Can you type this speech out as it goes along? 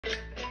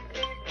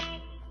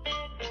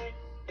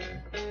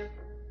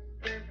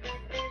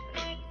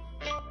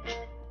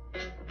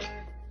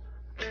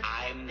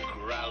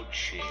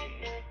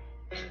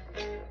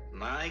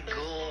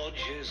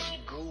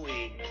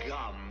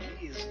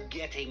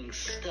getting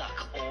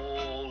stuck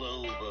all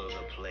over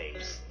the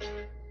place.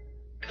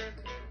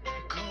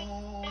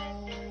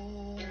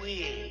 Gooey,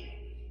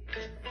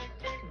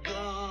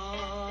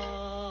 gummy,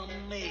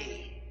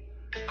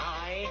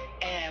 I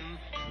am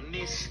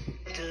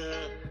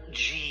Mr.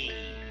 G.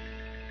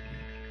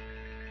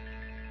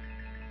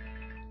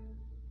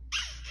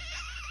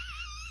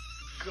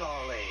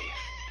 Golly,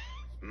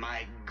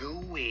 my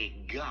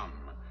gooey gum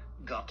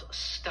got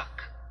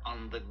stuck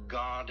on the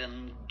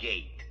garden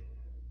gate.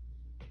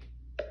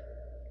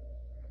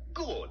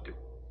 Good.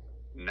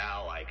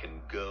 Now I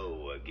can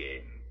go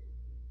again.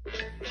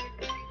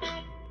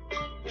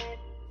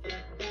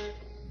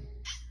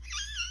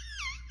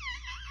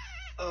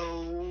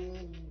 Oh,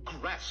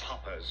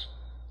 grasshoppers.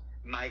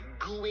 My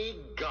gooey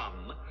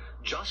gum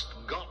just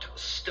got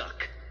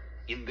stuck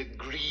in the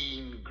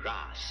green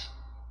grass.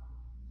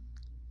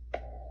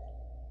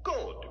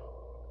 Good.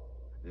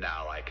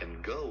 Now I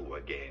can go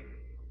again.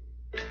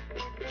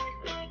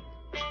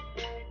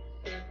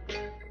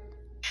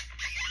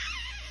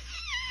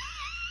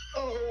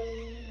 Oh,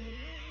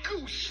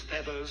 goose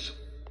feathers.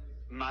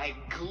 My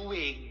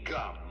gooey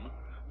gum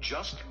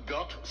just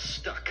got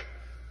stuck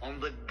on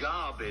the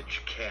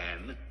garbage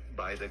can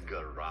by the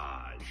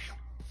garage.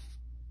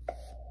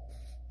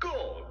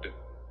 Good.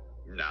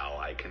 Now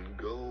I can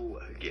go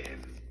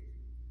again.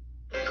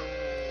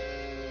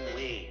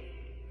 Gooey,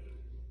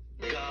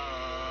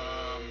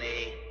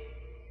 gummy,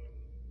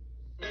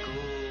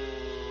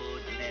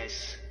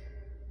 goodness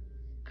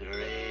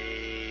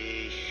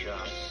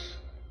gracious,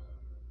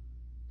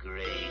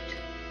 great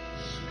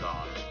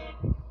Scott,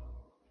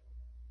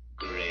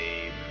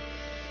 grapefruit.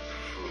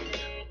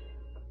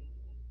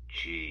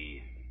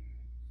 Gee,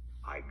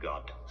 I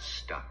got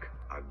stuck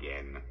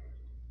again.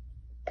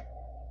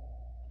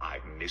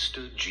 I'm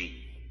Mr.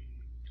 G.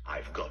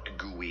 I've got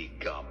gooey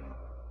gum.